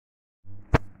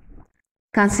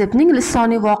Konseptning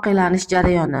lisoniy voqealanish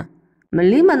jarayoni.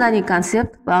 Milliy madaniy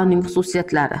konsept va uning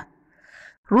xususiyatlari.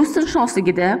 Rus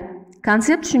tilshunosligida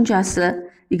konsept tushunchasi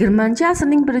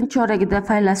 20-asrning birinchi choragida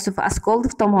faylasuf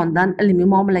Askoldov tomonidan ilmiy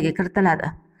muomalaga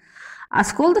kiritiladi.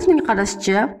 Askoldovning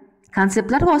qarashicha,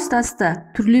 konseptlar vositasida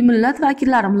turli millat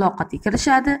vakillari muloqotga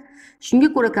kirishadi.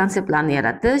 Shunga ko'ra konseptlarni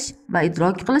yaratish va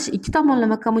idrok qilish ikki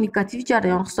tomonlama kommunikativ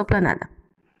jarayon hisoblanadi.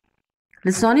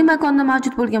 Lisoniy makonda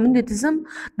mavjud bo'lgan bunday tizim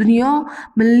dunyo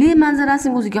milliy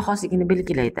manzarasining o'ziga xosligini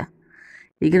belgilaydi.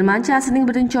 20-asrning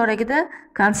birinchi choragida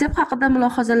konsept haqida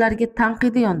mulohazalarga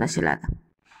tanqidiy yondashiladi.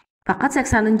 Faqat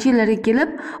 80-yillarga kelib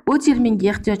bu terminga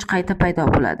ehtiyoj qayta paydo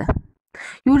bo'ladi.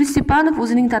 Yuriy Stepanov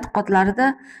o'zining tadqiqotlarida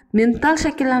mental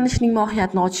shakllanishning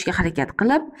mohiyatini ochishga harakat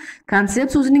qilib,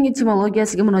 konsept so'zining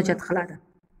etimologiyasiga murojaat qiladi.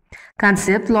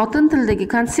 Konsept lotin tilidagi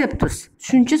conceptus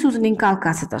tushuncha so'zining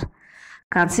kalkasidir.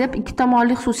 Konsept ikki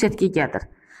tomonli xususiyatga egadir.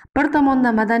 Bir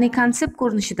tomondan madaniy konsept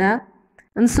ko'rinishida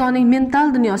insonning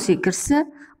mental dunyosiga kirsa,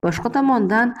 boshqa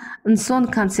tomondan inson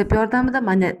konsept yordamida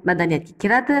madaniyatga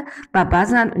kiradi va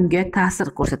ba'zan unga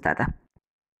ta'sir ko'rsatadi.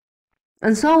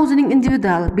 Inson o'zining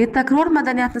individual, betakror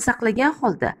madaniyatni saqlagan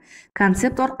holda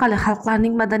konsept orqali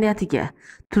xalqlarning madaniyatiga,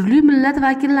 turli millat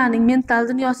vakillarining mental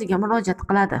dunyosiga murojaat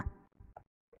qiladi.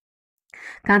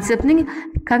 Konseptning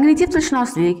kognitiv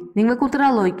tilshunoslik,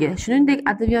 lingvokulturologiya, shuningdek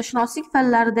adabiyotshunoslik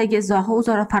fanlaridagi izohi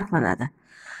o'zaro farqlanadi.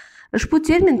 Ushbu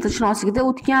termin tilshunosligida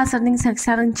o'tgan asrning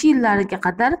 80-yillariga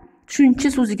qadar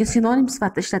tushuncha so'ziga sinonim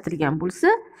sifatida ishlatilgan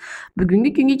bo'lsa,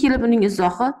 bugungi kunga kelib uning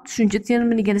izohi tushuncha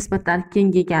terminiga nisbatan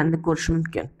kengayganini ko'rish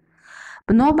mumkin.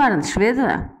 Binobarin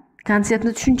Shvedlar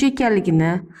konseptni tushuncha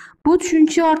ekanligini, bu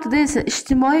tushuncha ortida esa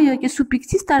ijtimoiy yoki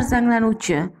subyektiv tarzda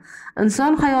anglanuvchi,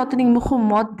 inson hayotining muhim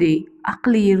moddiy,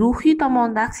 aqliy, ruhiy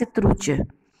tomonda aks ettiruvchi,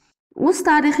 o'z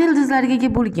tarixiy ildizlariga ega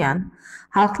bo'lgan,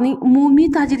 xalqning umumiy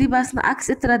tajribasini aks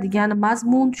ettiradigan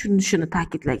mazmun tushunishini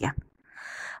ta'kidlagan.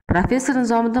 Professor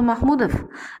Nizomiddin Mahmudov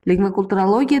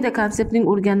Lingvokulturologiyada konseptning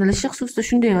o'rganilishi xususida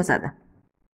shunday yozadi.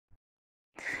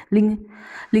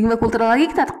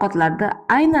 Lingvokulturologik tadqiqotlarda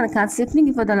aynan konseptning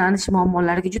ifodalanish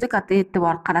muammolariga juda katta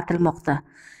e'tibor qaratilmoqda.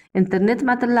 Internet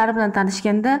matnlari bilan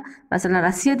tanishganda, masalan,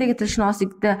 Rossiyadagi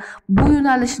tilshunoslikda bu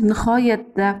yo'nalish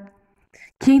nihoyatda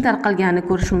keng tarqalganini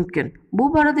ko'rish mumkin. Bu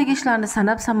boradagi ishlarni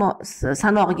sanab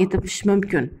sanog'iga yetish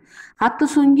mumkin. Hatto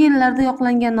so'nggi yillarda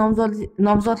yoqlangan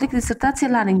nomzodlik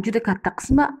dissertatsiyalarining juda katta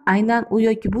qismi aynan u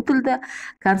yoki bu tilda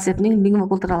konseptning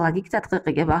lingvokulturologik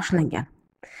tadqiqiga bag'ishlangan.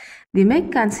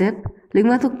 Demak, konsept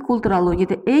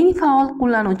lingvokulturologiyada eng faol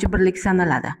qo'llanuvchi birlik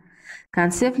sanaladi.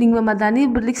 Konsept lingvomadaniy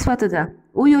birlik sifatida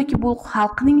u yoki bu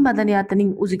xalqning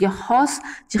madaniyatining o'ziga xos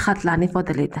jihatlarini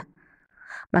ifodalaydi.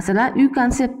 Masalan, uy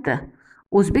konsepti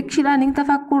o'zbek kishilarining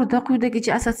tafakkurida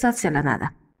quyidagicha assotsiatsiyalanadi.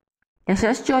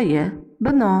 Yashash joyi,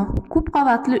 bino, ko'p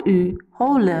qavatli uy,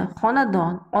 hovli,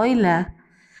 xonadon, oila,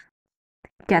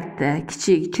 katta,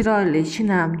 kichik, chiroyli,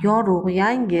 shinam, yorug',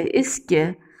 yangi, eski,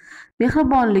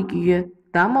 mehribonlik uyi,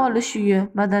 dam olish uyi,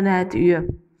 madaniyat uyi.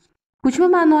 Ko'chma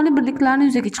ma'noli birliklarni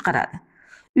yuzaga chiqaradi.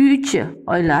 Uy ichi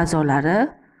oila a'zolari,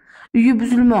 uyi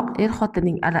buzilmoq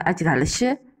er-xotinning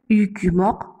ajralishi, uyi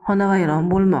kuymoq, xonavayron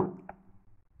bo'lmoq.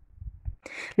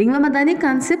 Lingvomadaniy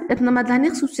konsept etnomadaniy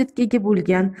xususiyatga ega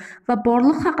bo'lgan va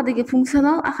borliq haqidagi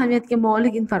funksional ahamiyatga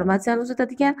molik informatsiyani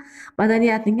uzatadigan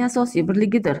madaniyatning asosiy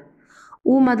birligidir.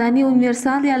 U madaniy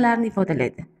universaliyalarni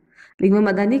ifodalaydi.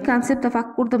 Lingvomadaniy konsept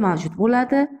tafakkurda mavjud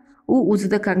bo'ladi. U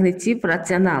o'zida kognitiv,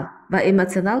 ratsional va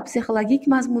emotsional psixologik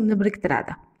mazmunni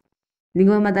biriktiradi.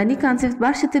 Lingvomadaniy konsept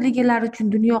barcha til egalari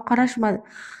uchun dunyoqarash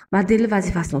modeli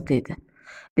vazifasini o'taydi.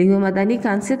 Lingvomadaniy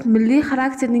konsept milliy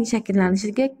xarakterning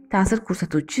shakllanishiga ta'sir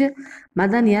ko'rsatuvchi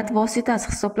madaniyat vositasi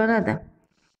hisoblanadi.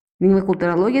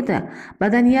 Lingvokulturologiyada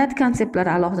madaniyat konseptlari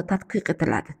alohida tadqiq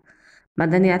etiladi.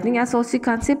 Madaniyatning asosiy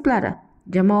konseptlari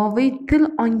jamoaviy til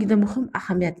ongida muhim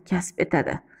ahamiyat kasb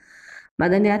etadi.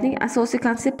 Madaniyatning asosiy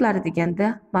konseptlari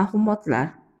deganda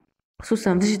mafhumotlar,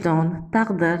 xususan vijdon,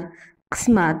 taqdir,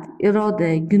 qismat,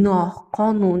 iroda, gunoh,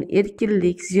 qonun,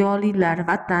 erkinlik, ziyolilar,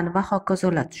 vatan va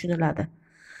hokazolar tushuniladi.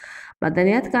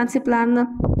 Madaniyat konseptlarini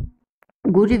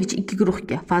Gurevich ikki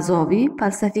guruhga, fazoviy,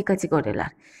 falsafiy kategoriyalar,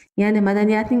 ya'ni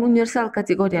madaniyatning universal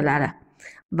kategoriyalari,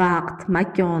 vaqt,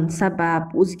 makon,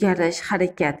 sabab, o'zgarish,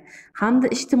 harakat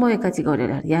hamda ijtimoiy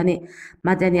kategoriyalar, ya'ni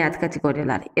madaniyat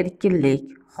kategoriyalari,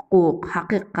 erkinlik, huquq,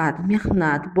 haqiqat,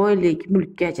 mehnat, boylik,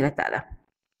 mulkka ajratadi.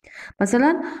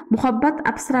 Masalan, muhabbat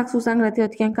abstrakt so'z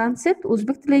anglatayotgan konsept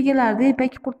o'zbek tili egalarida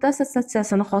ipak qurti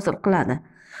assotsiatsiyasini hosil qiladi.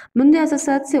 Bunday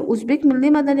assotsiatsiya o'zbek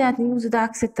milliy madaniyatining o'zida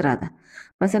aks ettiradi.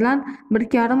 Masalan,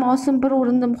 Mirkarim Osim bir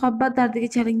o'rinda muhabbat dardiga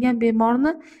chalingan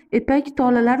bemorni ipak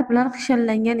tolalar bilan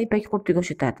xishallangan ipak qurtiga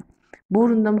o'xshatadi. Bu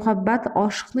o'rinda muhabbat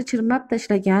oshiqni chirmab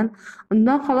tashlagan,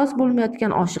 undan xalos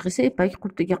bo'lmayotgan oshiq esa ipak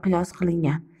qurtiga qiyos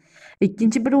qilingan.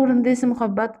 Ikkinchi bir o'rinda esa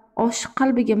muhabbat oshiq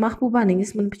qalbiga mahbubaning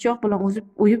ismini pichoq bilan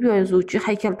o'yib yozuvchi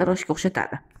haykaltaroshga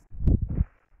o'xshatadi.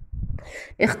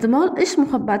 Ehtimol ish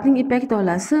muhabbatning ipak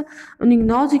tolasi uning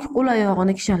nozik qo'l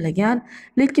oyog'ini kishanlagan,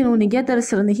 lekin u negadir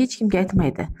sirini hech kimga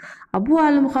aytmaydi. Bu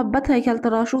hali muhabbat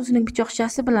haykaltaroshi o'zining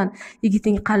pichoqchasi bilan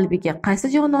yigitning qalbiga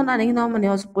qaysi jononaning nomini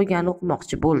yozib qo'yganini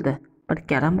o'qimoqchi bo'ldi. Bir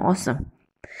karam osim.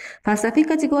 Falsafiy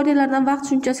kategoriyalardan vaqt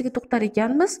tushunchasiga to'xtar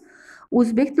ekanmiz.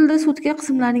 O'zbek tilida sutka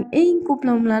qismlarining eng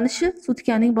ko'plamlanishi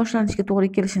sutkaning boshlanishiga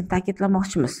to'g'ri kelishini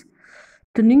ta'kidlamoqchimiz.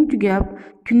 Tunning tugab,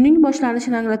 kunning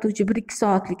boshlanishini anglatuvchi 1-2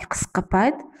 soatlik qisqa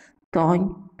payt tong,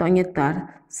 tongyetar,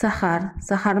 sahar,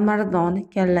 saharmardon,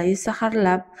 kallai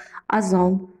saharlab,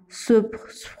 azon, subh,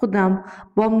 subhdam,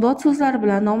 bomdod so'zlari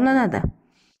bilan nomlanadi.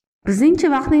 Bizningcha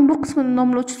vaqtning bu qismini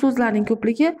nomlovchi so'zlarning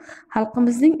ko'pligi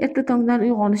xalqimizning erta tongdan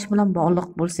uyg'onish bilan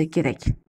bog'liq bo'lsa kerak.